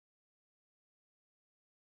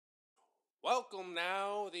Welcome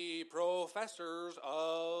now, the professors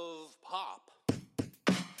of pop.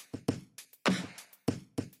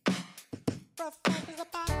 Professors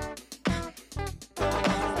of pop.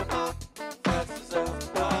 Professors of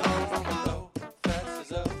pop.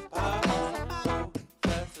 Professors of pop.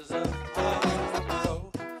 Professors of pop.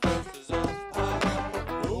 Professors of pop.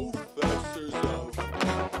 Professors of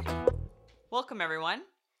pop. Welcome, everyone.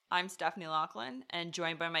 I'm Stephanie Laughlin, and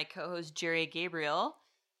joined by my co-host, Jerry Gabriel.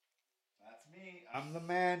 That's me. I'm the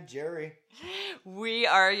man, Jerry. We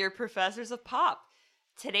are your professors of pop.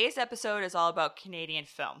 Today's episode is all about Canadian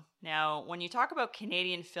film. Now, when you talk about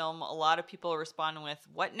Canadian film, a lot of people respond with,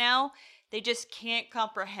 what now? They just can't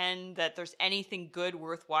comprehend that there's anything good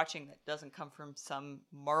worth watching that doesn't come from some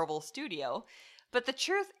Marvel studio. But the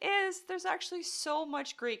truth is, there's actually so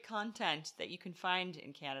much great content that you can find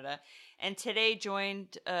in Canada. And today,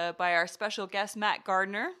 joined by our special guest, Matt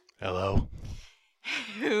Gardner. Hello.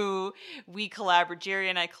 Who Jerry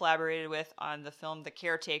and I collaborated with on the film The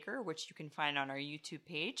Caretaker, which you can find on our YouTube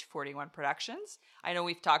page, 41 Productions. I know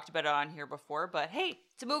we've talked about it on here before, but hey,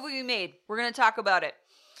 it's a movie we made. We're going to talk about it.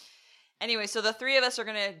 Anyway, so the three of us are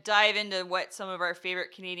going to dive into what some of our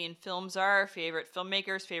favorite Canadian films are, favorite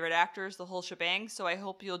filmmakers, favorite actors, the whole shebang. So I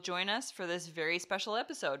hope you'll join us for this very special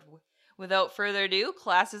episode. Without further ado,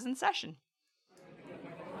 class is in session.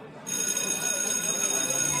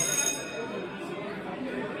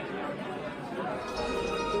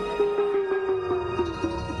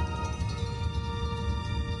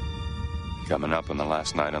 Coming up on the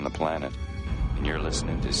last night on the planet, and you're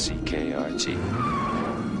listening to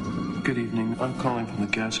CKRT. Good evening. I'm calling from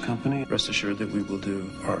the gas company. Rest assured that we will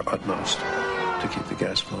do our utmost to keep the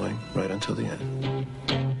gas flowing right until the end.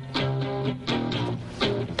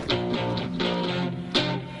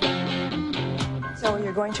 So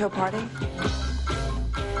you're going to a party?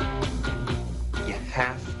 You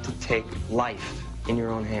have to take life in your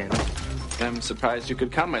own hands. I'm surprised you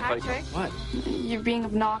could come. Patrick, What? you're being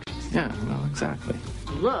obnoxious. Yeah, well, exactly.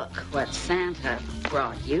 Look what Santa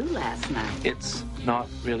brought you last night. It's not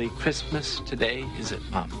really Christmas today, is it,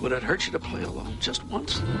 Mom? Would it hurt you to play along just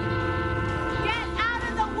once? Get out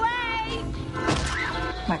of the way!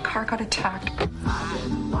 My car got attacked.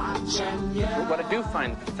 What I do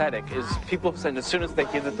find pathetic is people saying as soon as they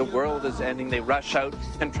hear that the world is ending, they rush out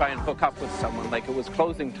and try and hook up with someone like it was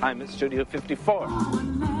closing time at Studio 54.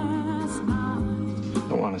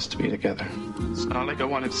 I want us to be together. It's not like I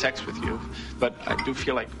wanted sex with you, but I do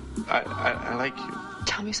feel like I like you.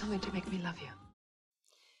 Tell me something to make me love you.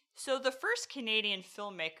 So the first Canadian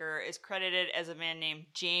filmmaker is credited as a man named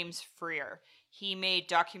James Freer. He made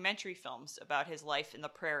documentary films about his life in the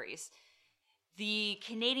prairies. The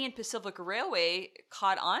Canadian Pacific Railway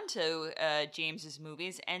caught on to James's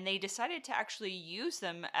movies, and they decided to actually use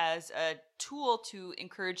them as a tool to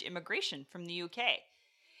encourage immigration from the UK.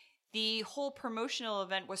 The whole promotional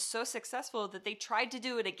event was so successful that they tried to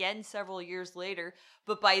do it again several years later,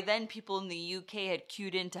 but by then people in the UK had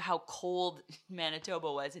cued into how cold Manitoba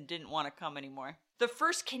was and didn't want to come anymore. The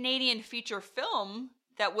first Canadian feature film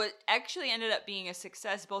that actually ended up being a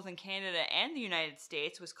success both in Canada and the United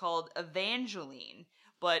States was called Evangeline,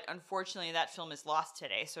 but unfortunately that film is lost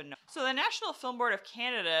today, so no. So the National Film Board of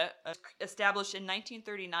Canada established in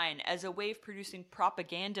 1939 as a way of producing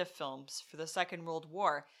propaganda films for the Second World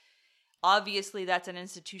War. Obviously, that's an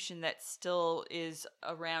institution that still is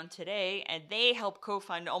around today, and they help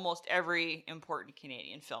co-fund almost every important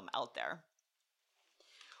Canadian film out there.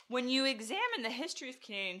 When you examine the history of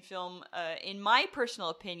Canadian film, in my personal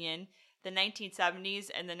opinion, the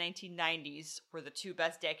 1970s and the 1990s were the two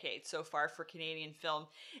best decades so far for Canadian film.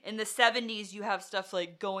 In the 70s, you have stuff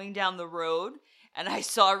like Going Down the Road, and I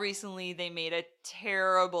saw recently they made a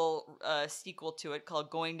terrible sequel to it called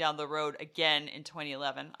Going Down the Road again in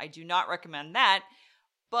 2011. I do not recommend that,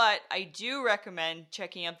 but I do recommend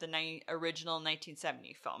checking out the original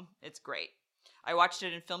 1970 film. It's great. I watched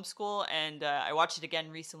it in film school, and I watched it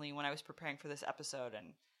again recently when I was preparing for this episode,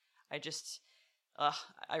 and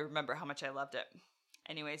I remember how much I loved it.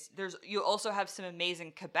 Anyways, you also have some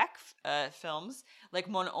amazing Quebec films, like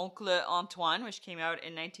Mon Oncle Antoine, which came out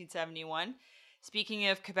in 1971. Speaking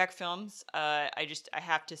of Quebec films, I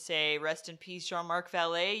have to say, rest in peace, Jean-Marc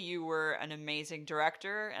Vallée. You were an amazing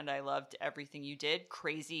director, and I loved everything you did.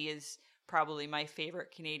 Crazy is probably my favorite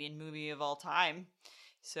Canadian movie of all time.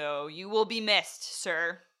 So you will be missed,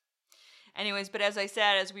 sir. Anyways, but as I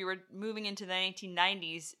said, as we were moving into the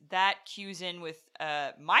 1990s, that cues in with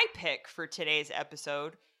my pick for today's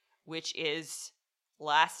episode, which is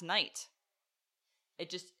Last Night.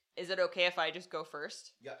 Is it okay if I just go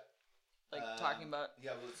first? Yeah. Talking about.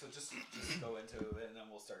 Yeah. So just go into it, and then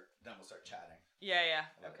we'll start chatting. Yeah.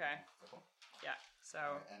 Okay. Yeah. So.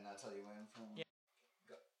 And that's how you went from. Yeah.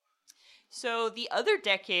 So the other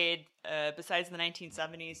decade, besides the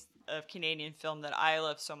 1970s of Canadian film that I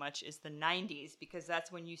love so much, is the 90s, because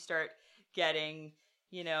that's when you start getting,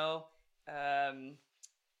 oh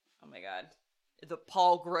my God, the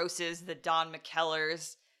Paul Grosses, the Don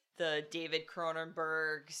McKellars, the David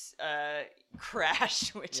Cronenbergs,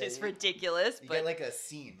 Crash, which is ridiculous. You but get like a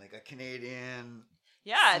scene, like a Canadian.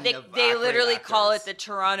 Yeah, scene they of literally great call it actors. the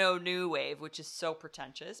Toronto New Wave, which is so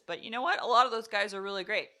pretentious. But you know what? A lot of those guys are really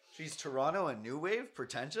great. She's Toronto and New Wave,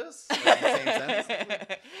 pretentious. Like in the same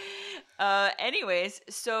sense. Anyways,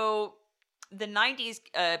 so the 90s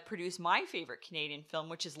produced my favorite Canadian film,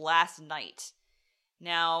 which is Last Night.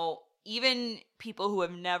 Now, even people who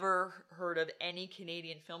have never heard of any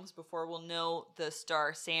Canadian films before will know the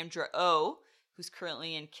star Sandra Oh, who's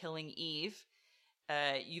currently in Killing Eve.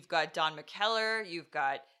 You've got Don McKellar. You've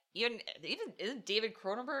got even isn't David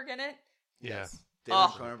Cronenberg in it? Yeah. David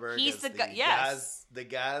Oh, Cronenberg he's is the guy- yes. the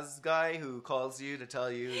Gaz guy who calls you to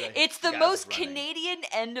tell you that It's the Gaz most is running. Canadian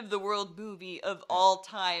end of the world movie of all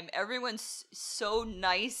time. Everyone's so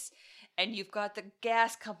nice, and you've got the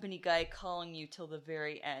gas company guy calling you till the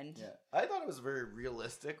very end. Yeah, I thought it was a very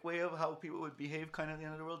realistic way of how people would behave kind of at the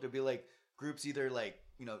end of the world. There'd be like groups either like,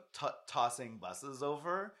 tossing buses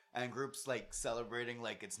over, and groups like celebrating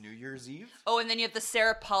like it's New Year's Eve. Oh, and then you have the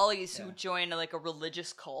Sarah Pollys who join like a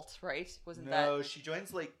religious cult, right? Wasn't that? No, she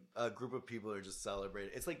joins like a group of people who are just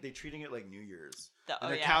celebrating. It's like they're treating it like New Year's. Oh,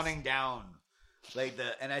 They're yes. counting down.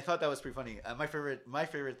 And I thought that was pretty funny. My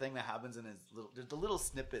favorite thing that happens in the little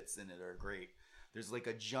snippets in it are great. There's like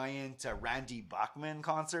a giant Randy Bachman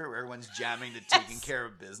concert where everyone's jamming to Taking Care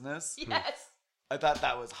of Business. Yes. I thought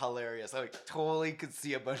that was hilarious. I totally could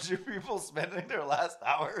see a bunch of people spending their last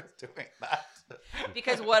hours doing that.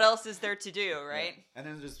 Because what else is there to do, right? Yeah. And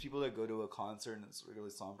then there's people that go to a concert and it's really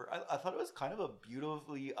somber. I thought it was kind of a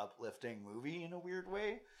beautifully uplifting movie in a weird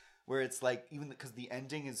way, where it's like, even because the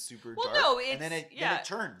ending is super dark, and then it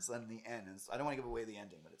turns on the end. And I don't want to give away the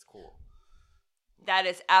ending, but it's cool. That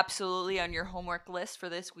is absolutely on your homework list for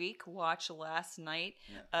this week. Watch Last Night.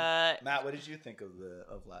 Yeah. Matt, what did you think of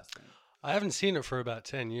Last Night? I haven't seen it for about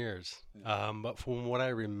 10 years, but from what I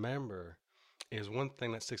remember, is one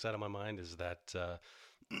thing that sticks out of my mind is that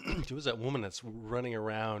there was that woman that's running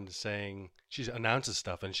around saying, she announces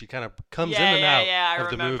stuff and she kind of comes in and out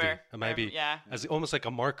of the movie. It might be as almost like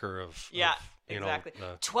a marker of exactly.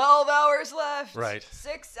 12 hours left. Right.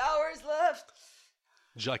 6 hours left.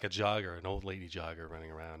 Like a jogger, an old lady jogger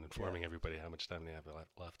running around informing everybody how much time they have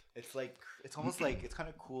left. It's almost like, it's kind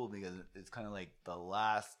of cool because it's kind of like the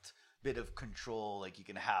last bit of control like you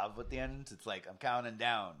can have at the end. It's like I'm counting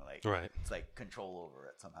down, like it's like control over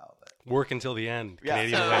it somehow. But work until the end.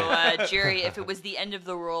 Canadian so Jerry, if it was the end of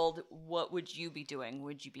the world, what would you be doing?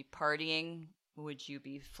 Would you be partying? Would you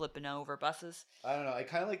be flipping over buses? I don't know. I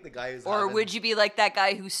kind of like the guy who's or would you be like that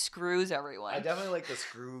guy who screws everyone? I definitely like the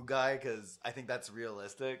screw guy because I think that's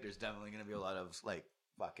realistic. There's definitely going to be a lot of like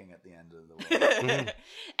fucking at the end of the world.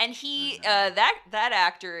 And he that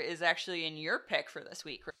actor is actually in your pick for this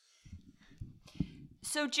week.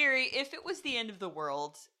 So, Jerry, if it was the end of the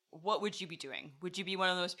world, what would you be doing? Would you be one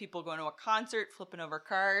of those people going to a concert, flipping over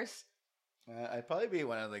cars? I'd probably be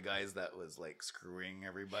one of the guys that was, like, screwing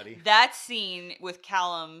everybody. That scene with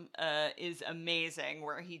Callum is amazing,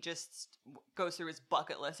 where he just goes through his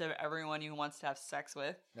bucket list of everyone he wants to have sex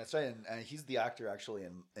with. That's right, and he's the actor, actually,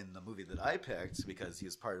 in the movie that I picked, because he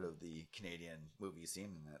was part of the Canadian movie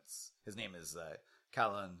scene, and his name is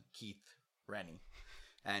Callum Keith Rennie.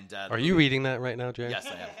 And are you reading that right now, Jerry? Yes,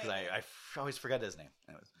 I am, because I always forget his name.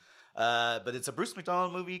 Anyways, but it's a Bruce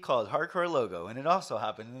McDonald movie called Hardcore Logo, and it also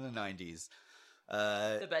happened in the 90s.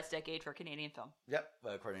 The best decade for Canadian film. Yep,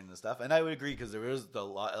 according to the stuff. And I would agree, because there was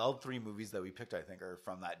all three movies that we picked, I think, are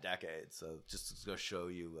from that decade. So just to go show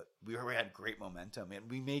you, we had great momentum, and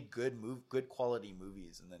we made good quality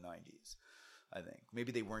movies in the 90s, I think.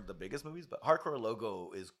 Maybe they weren't the biggest movies, but Hardcore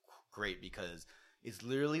Logo is great because it's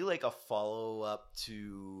literally like a follow-up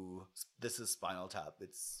to This Is Spinal Tap.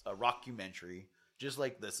 It's a rockumentary, just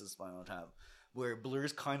like This Is Spinal Tap, where it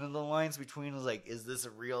blurs kind of the lines between, like, is this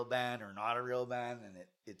a real band or not a real band? And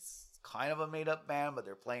it's kind of a made-up band, but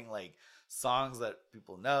they're playing, like, songs that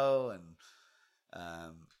people know. And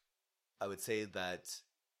I would say that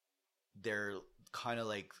they're kind of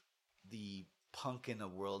like the punk in a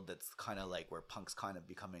world that's kind of like where punk's kind of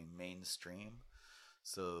becoming mainstream.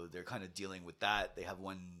 So they're kind of dealing with that. They have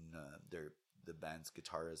the band's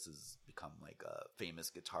guitarist has become like a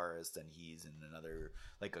famous guitarist, and he's in another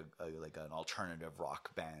like an alternative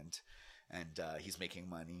rock band, and he's making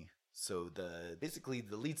money. So basically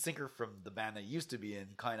the lead singer from the band I used to be in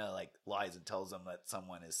kind of like lies and tells them that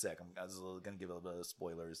someone is sick. I was going to give a little bit of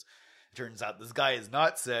spoilers. It turns out this guy is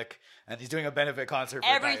not sick, and he's doing a benefit concert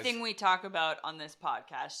for Everything guys. we talk about on this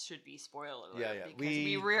podcast should be spoiler alert. Yeah, yeah. Because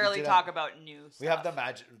we rarely talk about new stuff. We have the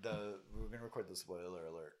magic. We're gonna record the spoiler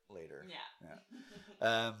alert later.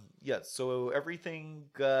 Yeah. So everything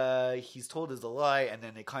he's told is a lie, and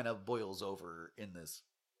then it kind of boils over in this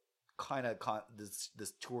kind of this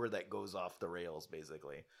tour that goes off the rails,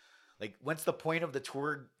 basically. Like once the point of the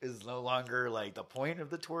tour is no longer like the point of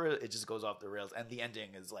the tour, it just goes off the rails, and the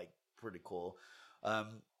ending is like pretty cool.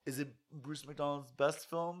 Is it Bruce McDonald's best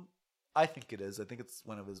film? I think it is. I think it's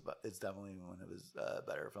one of his. It's definitely one of his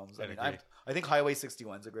better films. I think Highway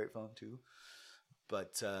 61 is a great film too.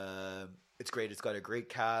 But it's great. It's got a great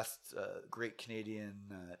cast, great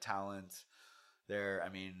Canadian talent there. I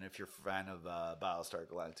mean, if you're a fan of Battlestar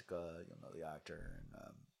Galactica, you'll know the actor, and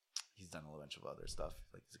he's done a bunch of other stuff.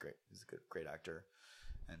 Like he's a great actor.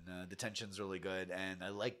 And the tension's really good, and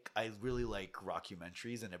I really like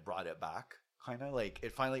rockumentaries, and it brought it back, kind of like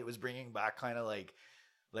it was bringing back kind of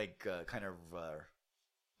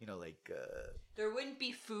there wouldn't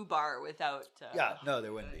be FUBAR without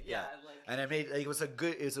there wouldn't be and it made like, it's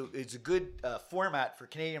a good format for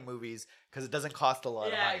Canadian movies because it doesn't cost a lot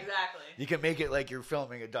of money. Exactly. You can make it like you're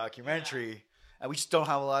filming a documentary, and we just don't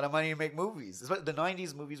have a lot of money to make movies. The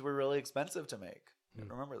 90s movies were really expensive to make.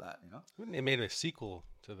 Remember that, you know? They made a sequel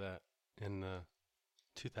to that in the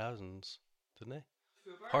 2000s, didn't they?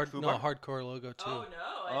 Hardcore Logo too. Oh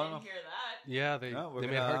no, I didn't hear that. Yeah, they made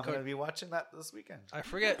Hardcore. I'm going to be watching that this weekend. I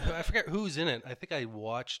forget who's in it. I think I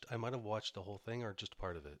might have watched the whole thing or just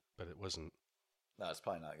part of it, but it wasn't. No, it's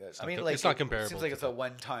probably not good. It's not comparable. It seems like it's a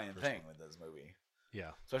one-time thing with this movie.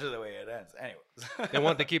 Yeah. Especially the way it ends. Anyways. They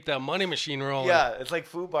want to keep that money machine rolling. Yeah, it's like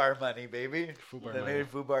FUBAR money, baby. They made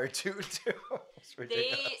FUBAR 2 too.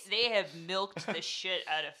 They have milked the shit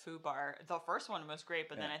out of FUBAR. The first one was great,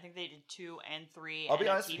 but then I think they did 2 and 3 I'll be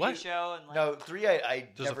honest, a TV show. And no, 3 I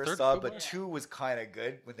never saw, but 2 was kind of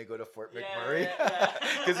good when they go to Fort McMurray.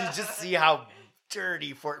 Because you just see how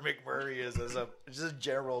dirty Fort McMurray is as just a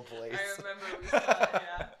general place. I remember we saw it,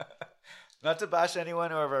 yeah. Not to bash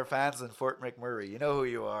anyone of our fans in Fort McMurray. You know who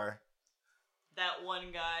you are. That one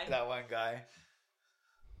guy. It's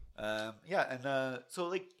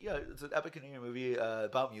an epic Canadian movie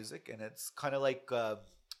about music, and it's kind of like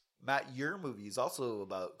Matt, your movie is also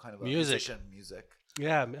about kind of a musician music.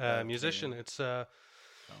 Yeah, musician. Canadian.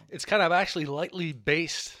 It's kind of actually lightly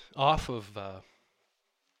based off of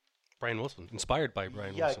Brian Wilson, inspired by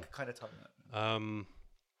Brian Wilson. Yeah, kind of talking about that.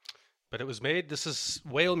 But it was made, this is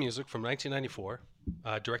Whale Music from 1994,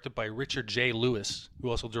 directed by Richard J. Lewis, who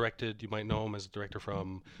also directed, you might know him as a director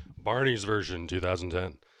from Barney's Version,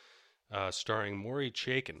 2010, starring Maury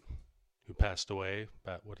Chaykin, who passed away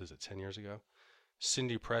about, 10 years ago.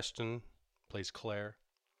 Cindy Preston plays Claire.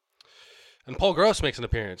 And Paul Gross makes an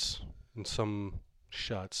appearance in some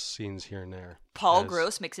shots, scenes here and there. Paul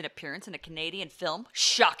Gross makes an appearance in a Canadian film?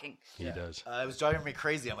 Shocking. He does. It was driving me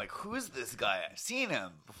crazy. I'm like, who is this guy? I've seen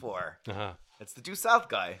him before. Uh-huh. It's the Due South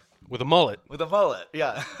guy. With a mullet.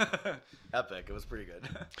 Yeah. Epic. It was pretty good.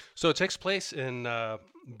 So it takes place in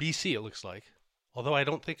BC, it looks like. Although I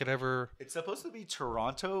don't think it ever... It's supposed to be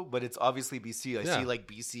Toronto, but it's obviously BC. I see like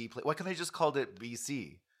BC... Why can't they just call it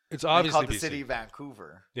BC? It's obviously called the BC. city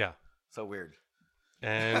Vancouver. Yeah. So weird.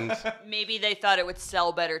 And maybe they thought it would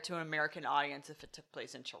sell better to an American audience if it took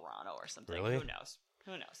place in Toronto or something. Really? Who knows?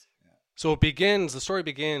 Yeah. So the story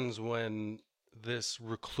begins when this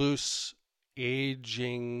recluse,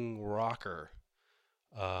 aging rocker,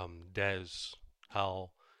 Des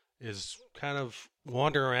Howell, is kind of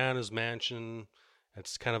wandering around his mansion.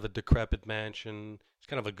 It's kind of a decrepit mansion. He's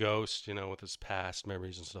kind of a ghost, with his past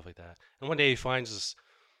memories and stuff like that. And one day he finds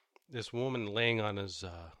this woman laying on his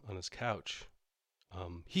couch.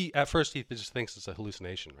 At first he just thinks it's a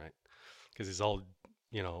hallucination, right? Because he's all,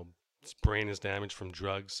 his brain is damaged from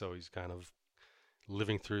drugs, so he's kind of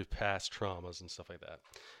living through past traumas and stuff like that.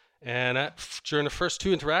 And during the first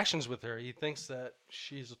 2 interactions with her, he thinks that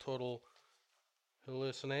she's a total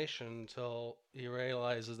hallucination until he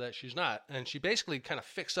realizes that she's not. And she basically kind of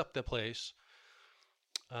fixed up the place,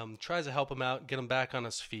 tries to help him out, get him back on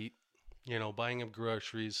his feet, buying him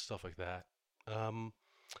groceries, stuff like that. I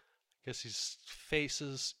guess he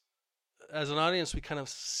faces, as an audience, we kind of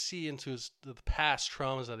see into the past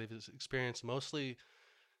traumas that he's experienced. Mostly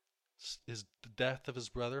is the death of his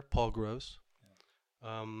brother, Paul Gross.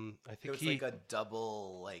 I It think was like a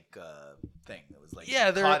double thing. It was like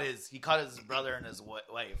Yeah, he caught his brother and his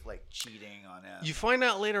wife like cheating on him. You find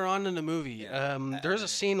out later on in the movie. Yeah. There's a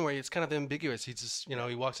scene where it's kind of ambiguous. He just,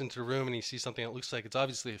 he walks into the room and he sees something that looks like it's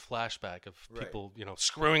obviously a flashback of people,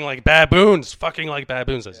 screwing like baboons, fucking like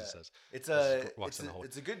baboons, as he says. It's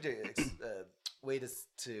a good way to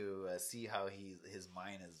see how his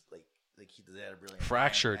mind is like he had a brilliant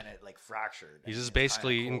fractured, mind, and it like fractured. He's just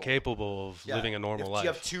basically incapable of living a normal life. You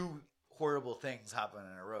have two horrible things happen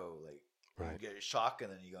in a row, like right. you get a shock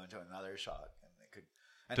and then you go into another shock, and it could.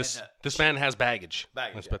 And this man has baggage.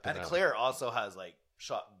 Baggage, and Claire also has like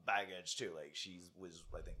baggage too. Like she was,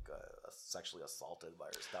 I think, sexually assaulted by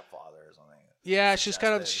her stepfather or something. Yeah, she's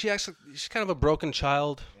kind of a broken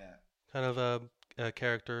child. Yeah, kind of a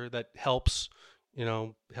character that helps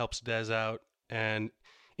Des out, and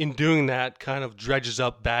in doing that, kind of dredges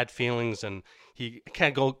up bad feelings, and he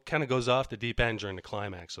kind of goes off the deep end during the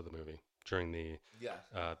climax of the movie, during the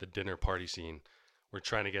dinner party scene. We're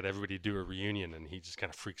trying to get everybody to do a reunion, and he just kind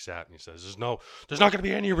of freaks out, and he says, "There's not going to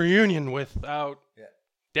be any reunion without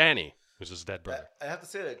Danny, who's his dead brother." I have to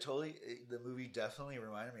say that the movie definitely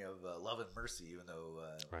reminded me of Love and Mercy, even though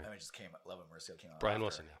Love and Mercy came out. Brian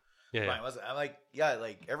Wilson, Yeah. Brian Wilson. I'm like,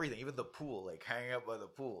 like everything, even the pool, like hanging out by the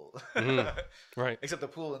pool. Right. Except the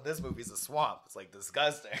pool in this movie is a swamp. It's like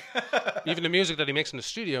disgusting. Even the music that he makes in the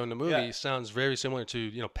studio in the movie sounds very similar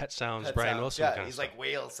to Pet Sounds, Brian Wilson. Yeah, kind he's of like stuff.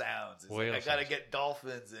 whale sounds. He's like, I gotta get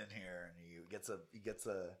dolphins in here, and he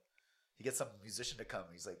gets some musician to come.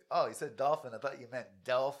 He's like, oh, he said dolphin. I thought you meant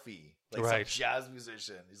Delphi, like some jazz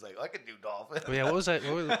musician. He's like, I could do dolphin. Oh, yeah, what was that?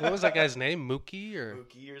 What was that guy's name? Mookie or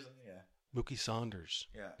something? Yeah, Mookie Saunders.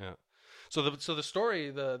 Yeah. So the story,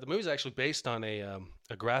 the movie is actually based on a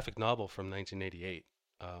graphic novel from 1988,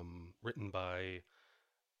 written by,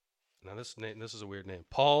 now this is a weird name,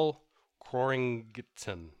 Paul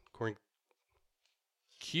Corrington.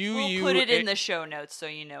 We'll put it in the show notes so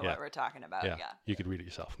you know what we're talking about. Yeah, you could read it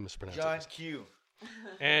yourself. Mispronounce John it. Q.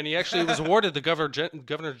 And he actually was awarded the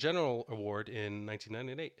Governor General Award in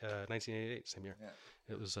 1988, same year. Yeah.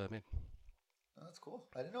 It was made. Oh, that's cool.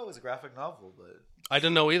 I didn't know it was a graphic novel, but I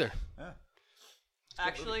didn't know either. Yeah.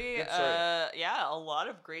 Actually, a lot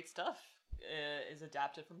of great stuff is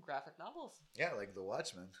adapted from graphic novels. Yeah, like The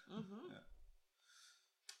Watchmen. Mm-hmm. Yeah.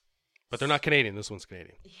 But they're not Canadian. This one's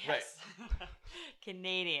Canadian. Yes. Right.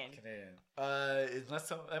 Canadian.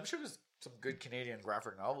 Unless I'm sure there's some good Canadian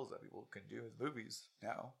graphic novels that people can do as movies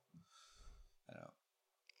now.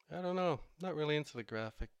 I don't know. Not really into the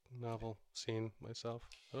graphic novel scene myself.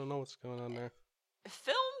 I don't know what's going on there.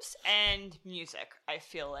 Films and music, I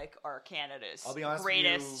feel like, are Canada's I'll be honest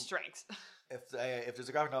greatest with you, strengths. If there's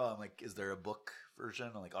a graphic novel, I'm like, is there a book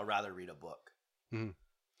version? I'm like, I'll rather read a book. Mm-hmm.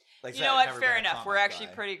 Like, you know what? Fair enough. We're actually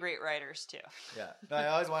pretty great writers too. Yeah. No,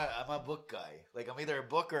 I'm a book guy. Like, I'm either a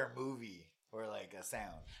book or a movie or like a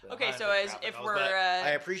sound. But okay, so I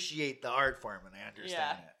appreciate the art form and I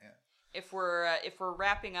understand it. Yeah. If we're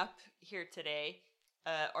wrapping up here today,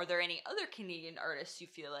 are there any other Canadian artists you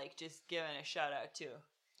feel like just giving a shout out to?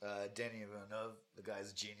 Denis Villeneuve, the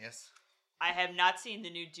guy's a genius. I have not seen the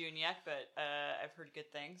new Dune yet, but I've heard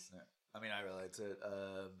good things. Yeah. I mean, I really liked it.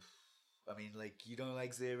 Like, you don't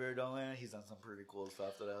like Xavier Dolan? He's done some pretty cool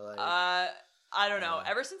stuff that I like. I don't know.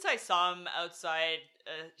 Ever since I saw him outside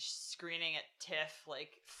screening at TIFF,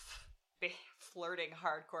 like flirting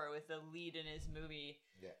hardcore with the lead in his movie,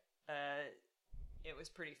 it was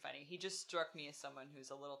pretty funny. He just struck me as someone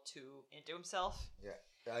who's a little too into himself.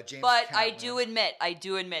 Yeah, James but Cameron. I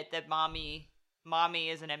do admit that Mommy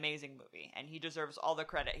is an amazing movie, and he deserves all the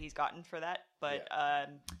credit he's gotten for that. But I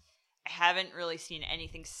haven't really seen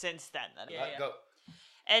anything since then. Go.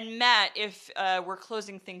 And Matt, if we're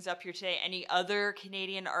closing things up here today, any other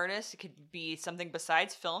Canadian artists? It could be something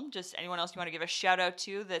besides film. Just anyone else you want to give a shout out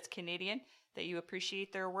to that's Canadian that you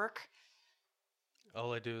appreciate their work?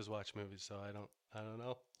 All I do is watch movies, so I don't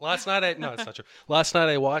know. Last night no, it's not true. Last night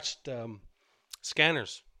I watched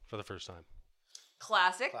Scanners for the first time.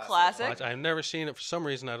 Classic. I've never seen it for some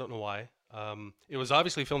reason. I don't know why. It was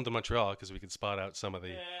obviously filmed in Montreal because we could spot out some of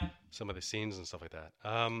the scenes and stuff like that.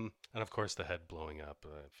 And of course the head blowing up,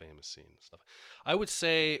 famous scene and stuff. I would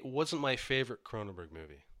say it wasn't my favorite Cronenberg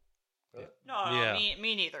movie. No, me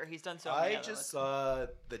neither. He's done so many. I just saw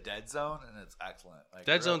The Dead Zone, and it's excellent. Like,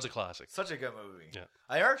 Dead Zone's a classic. Such a good movie. Yeah.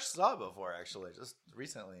 I actually saw it before, just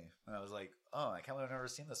recently. And I was like, oh, I can't believe I've never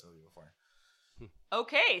seen this movie before.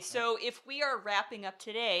 Okay, so if we are wrapping up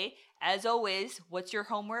today, as always, what's your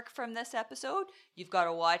homework from this episode? You've got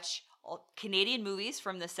to watch Canadian movies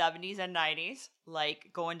from the 70s and 90s, like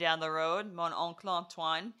Going Down the Road, Mon Oncle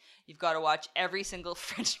Antoine. You've got to watch every single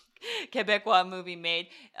French Quebecois movie made.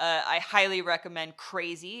 I highly recommend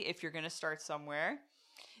Crazy if you're going to start somewhere.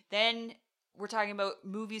 Then we're talking about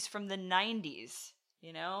movies from the 90s,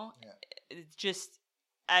 you know? Yeah. It's just,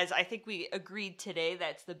 as I think we agreed today,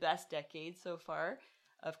 that's the best decade so far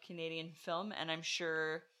of Canadian film, and I'm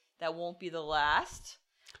sure that won't be the last.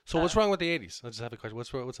 So what's wrong with the 80s? I just have a question.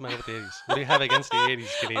 What's the matter with the 80s? What do you have against the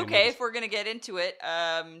 80s Canadian Okay, movies? if we're going to get into it,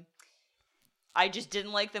 I just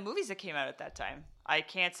didn't like the movies that came out at that time. I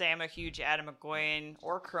can't say I'm a huge Adam McGowan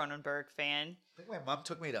or Cronenberg fan. I think my mom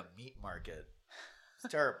took me to Meat Market.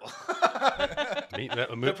 It's terrible.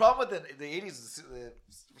 The problem with the 80s is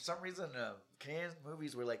for some reason Canadian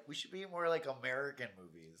movies were like, we should be more like American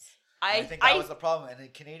movies. I think that was the problem. And in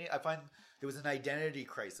Canadian, I find there was an identity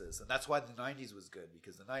crisis. And that's why the 90s was good,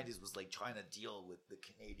 because the 90s was like trying to deal with the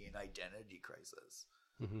Canadian identity crisis.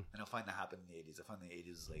 Mm-hmm. And I find that happened in the 80s. I find the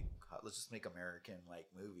 80s like, let's just make American like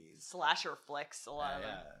movies. Slasher flicks, a lot of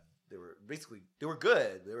them. They were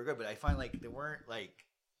good. They were good, but I find like they weren't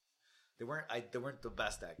the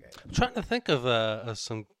best decade. I'm trying to think of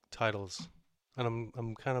some titles, and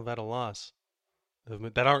I'm kind of at a loss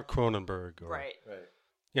that aren't Cronenberg. Or, right.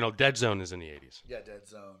 You know, Dead Zone is in the 80s. Yeah, Dead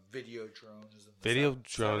Zone. Videodrome is in the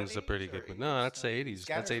Videodrome is a pretty good one. No, that's the 80s.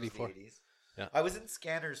 Scanners That's 84. was the 80s. Yeah. I was in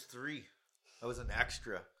Scanners 3. I was an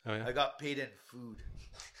extra. Oh, yeah? I got paid in food.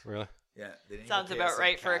 Really? Yeah. They didn't Sounds even pay about us in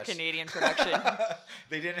right for a cash. Canadian production.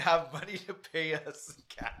 They didn't have money to pay us in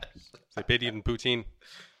cash. They paid you in poutine.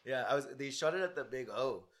 Yeah, they shot it at the Big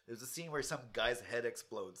O. There's a scene where some guy's head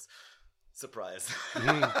explodes. Surprise.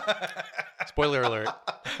 Spoiler alert.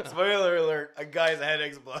 Spoiler alert. A guy's head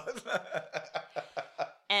explodes.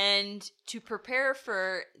 And to prepare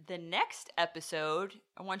for the next episode,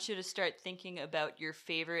 I want you to start thinking about your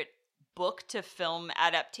favorite book to film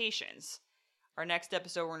adaptations. Our next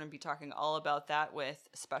episode, we're going to be talking all about that with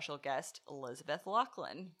special guest Elizabeth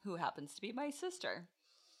Laughlin, who happens to be my sister.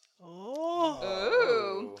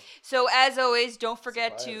 Oh. So as always, don't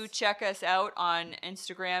forget to check us out on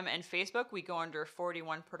Instagram and Facebook. We go under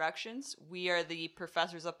 41 Productions. We are the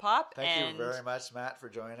Professors of Pop. Thank you very much, Matt, for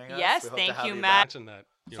joining us. Yes, thank you, Matt.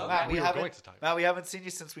 Matt, we haven't seen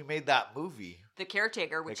you since we made that movie, The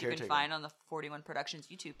Caretaker, which you can find on the 41 Productions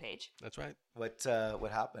YouTube page. That's right.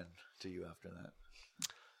 What happened to you after that?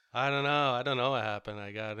 I don't know what happened.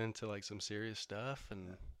 I got into like some serious stuff,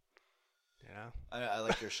 and I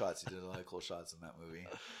like your shots. You did a lot of cool shots in that movie.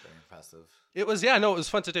 Very impressive. It was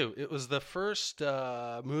fun to do. It was the first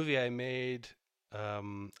movie I made,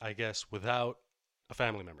 I guess, without a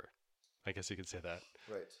family member. I guess you could say that.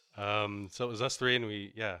 Right. So it was us three, and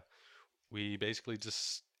we basically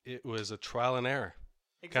it was a trial and error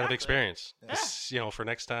kind of experience. Yeah. Just, for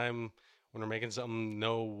next time when we're making something,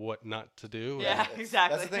 know what not to do. Yeah,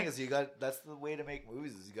 exactly. That's the thing that's the way to make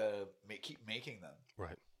movies is you got to keep making them.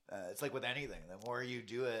 Right. It's like with anything. The more you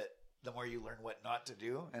do it, the more you learn what not to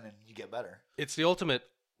do, and then you get better. It's the ultimate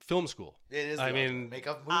film school. It is. Make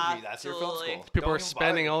a movie. Absolutely. That's your film school. People are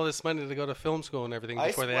spending all this money to go to film school and everything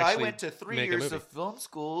before they actually I went to 3 years of film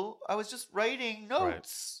school. I was just writing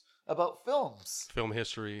notes about films, film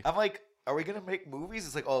history. I'm like, are we gonna make movies?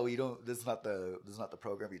 It's like, oh, you don't. This is not the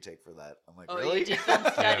program you take for that. I'm like, really? You did film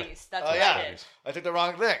studies. That's what I did. I took the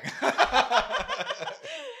wrong thing.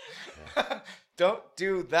 Don't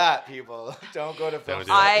do that, people. Don't go to film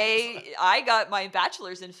studies. I got my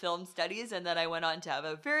bachelor's in film studies, and then I went on to have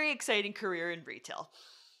a very exciting career in retail.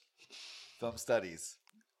 Film studies.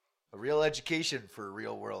 A real education for a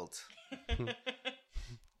real world.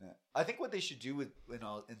 I think what they should do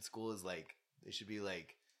in school is like, they should be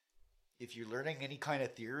like, if you're learning any kind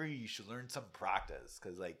of theory, you should learn some practice,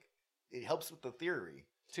 because like it helps with the theory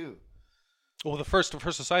too. Well, the first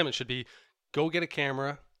assignment should be go get a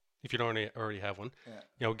camera if you don't already have one.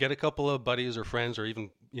 Yeah. Get a couple of buddies or friends or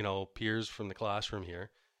even peers from the classroom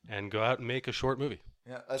here and go out and make a short movie.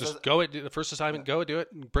 Yeah, just go do the first assignment. Go do it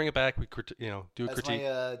and bring it back. We do a critique.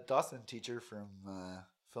 My Dawson teacher from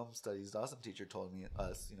film studies, Dawson teacher told me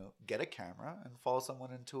get a camera and follow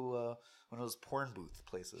someone into one of those porn booth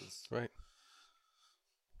places. Right.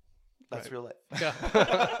 That's real life.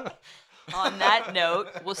 Yeah. On that note,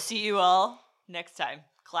 we'll see you all next time.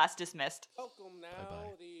 Class dismissed. Welcome now,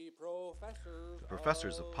 Bye-bye. the Professors. The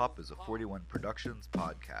Professors of Pop is a 41 Productions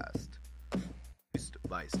podcast. Produced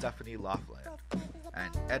by Stephanie Laughlin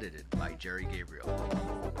and edited by Jerry Gabriel.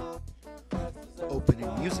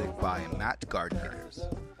 Opening music by Matt Gardner.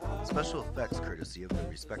 Special effects courtesy of the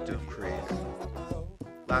respective creator.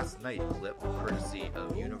 Last Night clip courtesy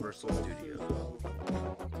of Universal Studios.